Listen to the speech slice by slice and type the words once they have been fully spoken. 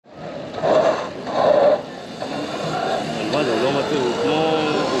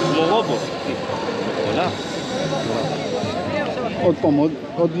עוד פעם,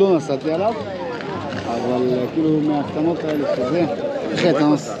 עוד לא נסעתי עליו, אבל כאילו מהקטנות האלה שזה, אחי,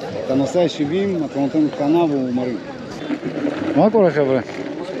 אתה נוסע 70, אתה נותן קטנה והוא מרים. מה קורה חבר'ה?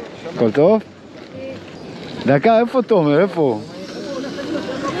 הכל טוב? דקה, איפה תומר? איפה?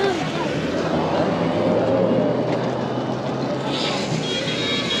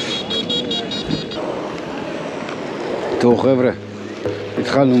 טוב חבר'ה,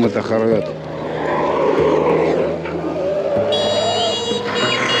 התחלנו בתחרויות.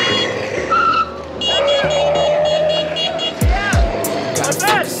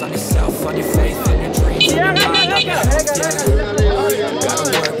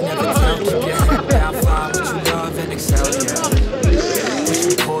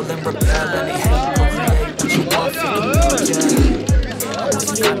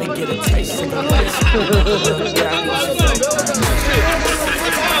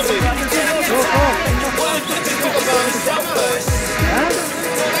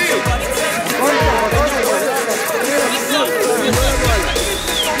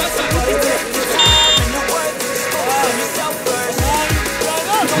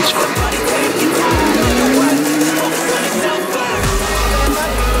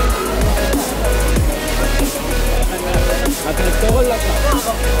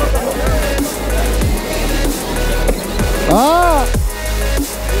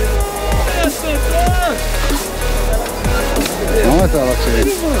 מה אתה רק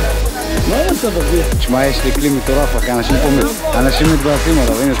שלי? מה אתה בביא? תשמע, יש לי כלי מטורף, אחי, אנשים מתבאסים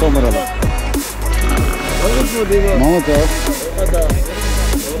עליו, הנה תומר עליו. מה מטורף?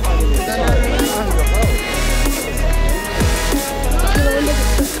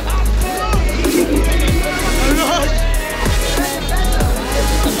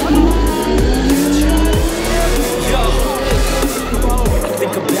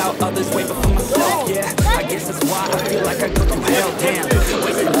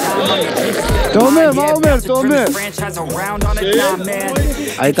 תומר, מה אומר? תומר!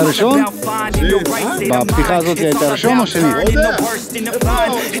 היית ראשון? בפתיחה הזאת היית ראשון או שני?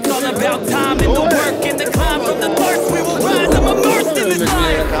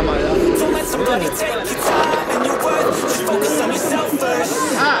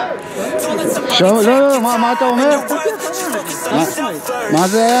 לא, מה אתה אומר? מה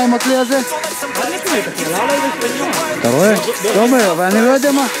זה היה עם הכלי הזה? אתה רואה? תומר, אבל אני לא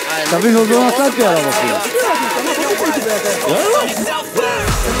יודע מה. תבין, עוד לא נסעתי עליו אפילו.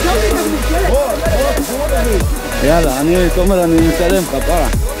 יאללה, תומר, אני מצלם לך, פרה.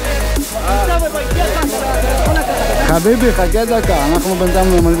 חביבי, חכה דקה, אנחנו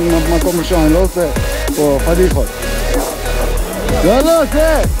בינתיים במקום ראשון, אני לא עושה פה פדיחות. לא,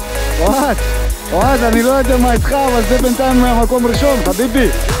 זה! אוהד, אני לא יודע מה איתך, אבל זה בינתיים מהמקום ראשון, חביבי.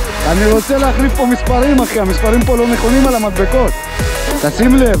 אני רוצה להחליף פה מספרים, אחי, המספרים פה לא נכונים על המדבקות.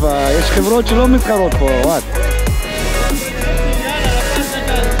 תשים לב, יש חברות שלא מתחרות פה, אוהד.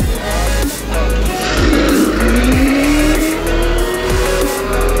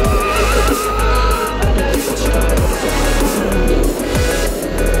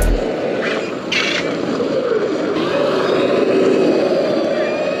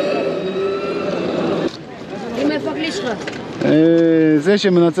 זה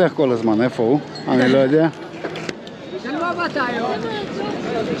שמנצח כל הזמן, איפה הוא? אני לא יודע.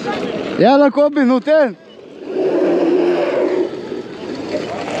 יאללה קובי, נו תן.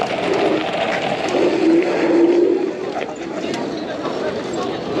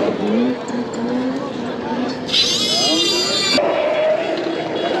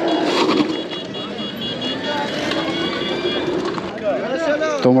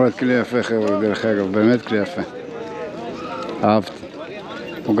 תומרת כלי יפה חבר'ה, דרך אגב, באמת כלי יפה. אהבתי.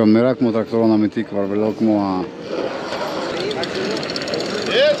 הוא גם נראה כמו טרקטורון אמיתי כבר, ולא כמו ה...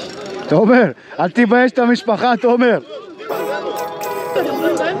 תומר, אל תיבייש את המשפחה, תומר.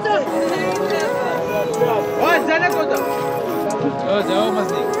 אוהד, זה נקודה. לא, זה אור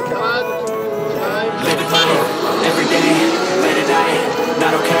מזניק.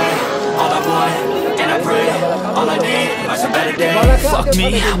 All I need are some better days. Fuck me,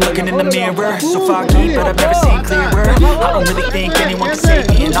 I'm looking in the mirror. So foggy, but I've never seen clearer. I don't really think anyone can save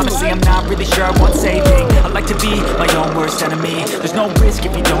me, and honestly I'm not really sure I want saving. I like to be my own worst enemy. There's no risk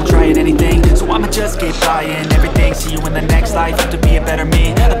if you don't try at anything, so I'ma just keep buying everything. See you in the next life, have to be a better me.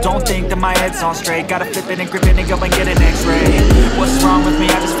 I don't think that my head's on straight. Gotta flip it and grip it and go and get an x-ray. What's wrong with me?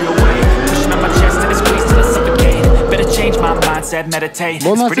 I just feel weight pushing on my chest and it squeezes till I suffocate. Better change my mindset, meditate.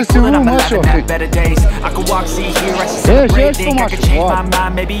 It's pretty cool that I'm alive and have better days. I could walk, see, hear, I see celebrate. Think I could change my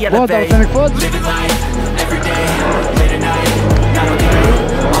mind, maybe elevate. Living life, every day, late at night, not okay.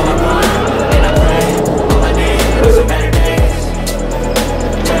 All I want, and I pray. All I need are some better days.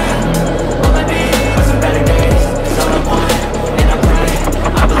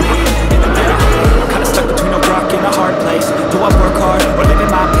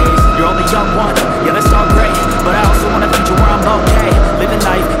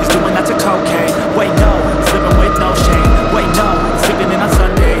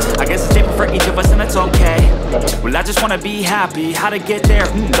 I just wanna be happy. How to get there?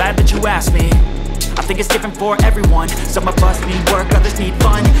 Glad that you asked me. I think it's different for everyone. Some of us need work, others need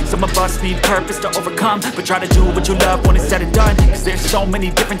fun. Some of us need purpose to overcome. But try to do what you love when it's said and done. Cause there's so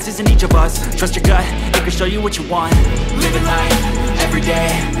many differences in each of us. Trust your gut, it can show you what you want. Living life, every day,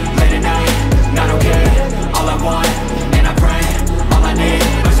 late at night, not okay. All I want, and I pray, all I need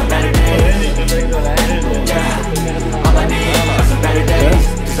are some better days. Yeah, all I need are some better days.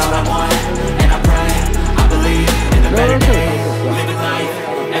 Cause all I want, and I pray, I believe in the better days. Living life,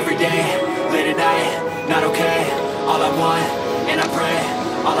 every day, late at night, not okay. All I want, and I pray,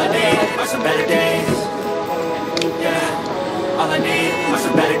 all I need are some better days. Yeah, all I need are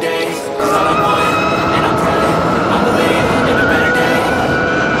some better days. Cause all I want, and I pray, I believe in a better day.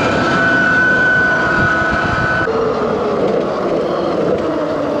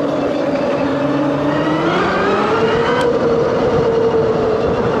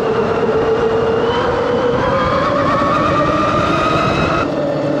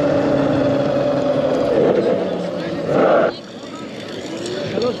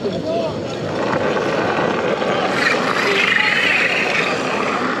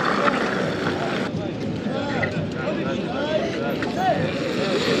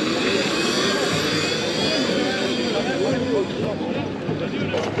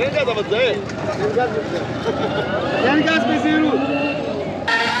 תן גז בזהירות.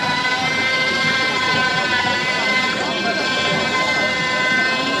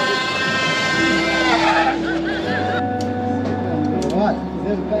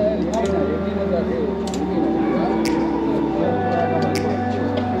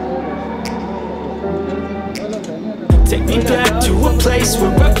 Take me back to a place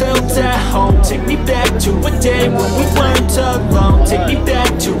where I felt at home. Take me back to a day when we weren't alone. Take me back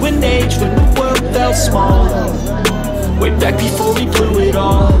to an age when the world felt small. Way back before we blew it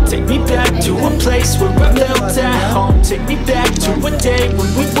all. Take me back to a place where I felt at home. Take me back to a day when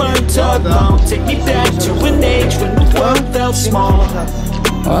we weren't alone. Take me back to an age when the world felt small.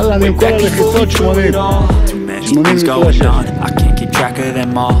 אני עם כל הלחיצות 80. Things going on, I can't keep track of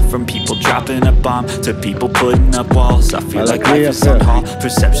them all. From people dropping a bomb to people putting up walls. I feel like life is on hold,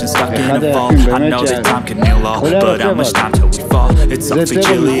 perception stuck in a vault. I know that time can heal all, but how much time till we fall? It's awfully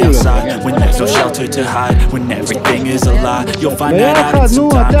chilly outside, when there's no shelter to hide. When everything is a lie, you'll find that out in some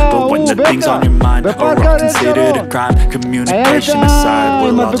time. But when the things on your mind are all considered a crime, communication aside,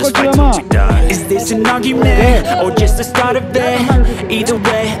 we'll all just fight till we die. Is this an argument, or just the start of it? Either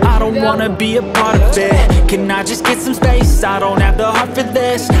way, I don't wanna be a part of it. Can I just get some space? I don't have the heart for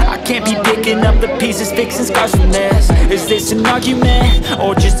this. I can't be picking up the pieces, fixing scars from this. Is this an argument, or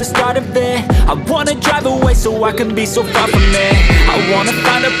just the start of it? I wanna drive away so I can be so far from it. I wanna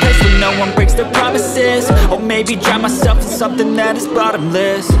find a place where no one breaks their promises, or maybe drown myself in something that is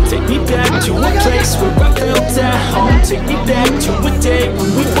bottomless. Take me back to a place where I felt at home. Take me back to a day when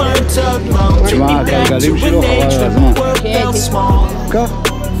we weren't alone. Take me back to an age when the world felt small.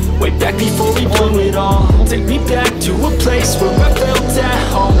 Way back before we blew it all. Take me back to a place where I felt at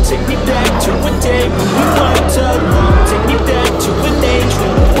home. Take me back to a day when we weren't alone. Take me back to an age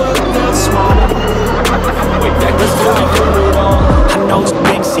when the world felt small. Way back before we blew it all. I know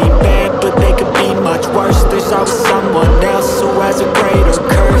things seem bad, but they could be much worse. There's always someone else who has a greater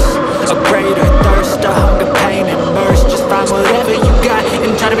curse, a greater thirst, a hunger, pain, and mercy. Just find whatever you got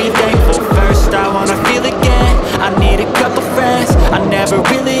and try to be thankful first. I wanna feel again, I need a couple friends. I never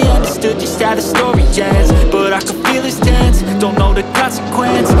really understood just how the story ends, but I can feel it's tense. Don't know the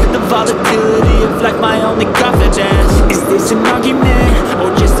consequence, the volatility of life, my only confidence. Is this an argument, or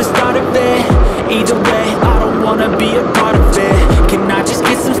just the start of it? Either way, I don't wanna be a part of it. Can I just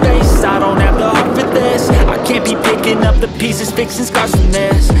get some space? I don't have the heart for this. I can't be picking up the pieces, fixing scars from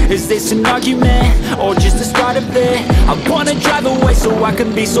this. Is this an argument, or just the start of it? I wanna drive away so I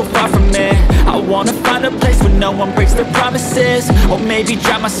can be so far from it. I wanna find a place where no one breaks their promises, or maybe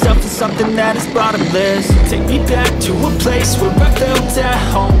drown myself in something that is bottomless. Take me back to a place where I felt at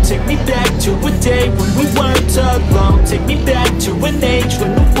home. Take me back to a day when we weren't alone. Take me back to an age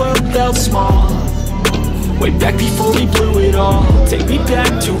when the world felt small. Way back before we blew it all. Take me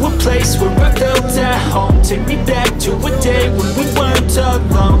back to a place where I felt at home. Take me back to a day when we weren't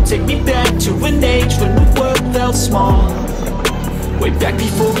alone. Take me back to an age when the world felt small. Way back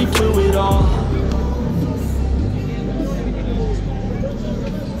before we blew it all.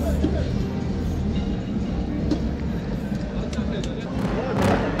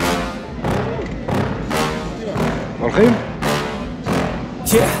 הולכים?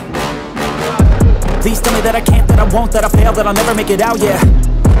 Yeah. Please tell me that I can't, that I won't, that I fail, that I'll never make it out, yeah.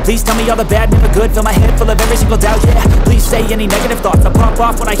 Please tell me all the bad, never good. Fill my head full of every single doubt, yeah. Please say any negative thoughts. I pop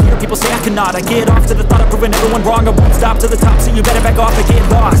off when I hear people say I cannot. I get off to the thought of proving everyone wrong. I won't stop to the top, so you better back off and get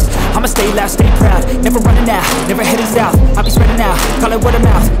lost. I'ma stay loud, stay proud, never running out, never heading south. I'll be spreading out, call it word of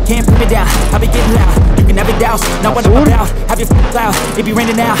mouth. Can't put me down, I'll be getting loud. You can have it douse, not what I'm about. Have your f***ing cloud, it be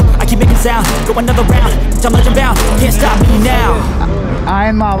raining now. I keep making sound, go another round. I'm legend bound, can't stop me now.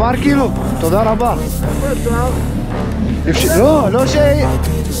 אין מעבר כאילו? תודה רבה. לא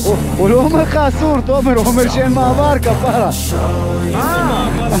הוא לא אומר לך אסור, תומר, הוא אומר שאין מעבר, כפרה.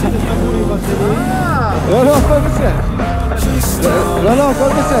 לא, הכל בסדר. לא, הכל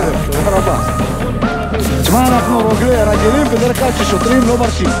בסדר, תודה רבה. תשמע, אנחנו רגילים בדרך כלל ששוטרים לא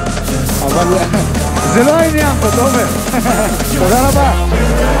מרשים. אבל זה לא העניין, תומר. תודה רבה.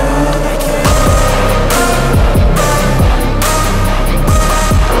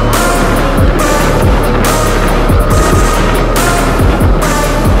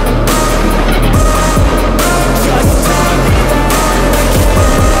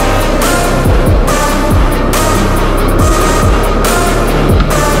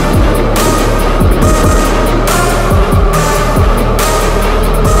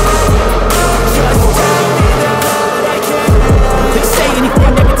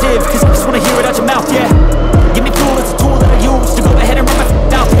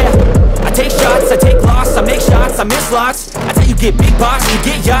 I miss lots. That's how you get big box. You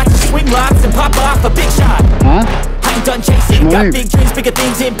get yachts, swing lots, and pop off a big shot. I ain't done chasing. Got big dreams, bigger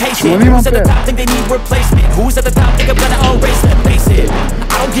things, impatient. Who's at the top think they need replacement? Who's at the top think I'm gonna erase them? Face it,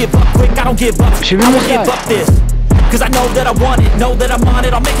 I don't give up quick, I don't give up. I won't give up this, cause I know that I want it, know that I'm on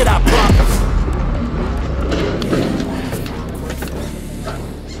it, I'll make it, I promise.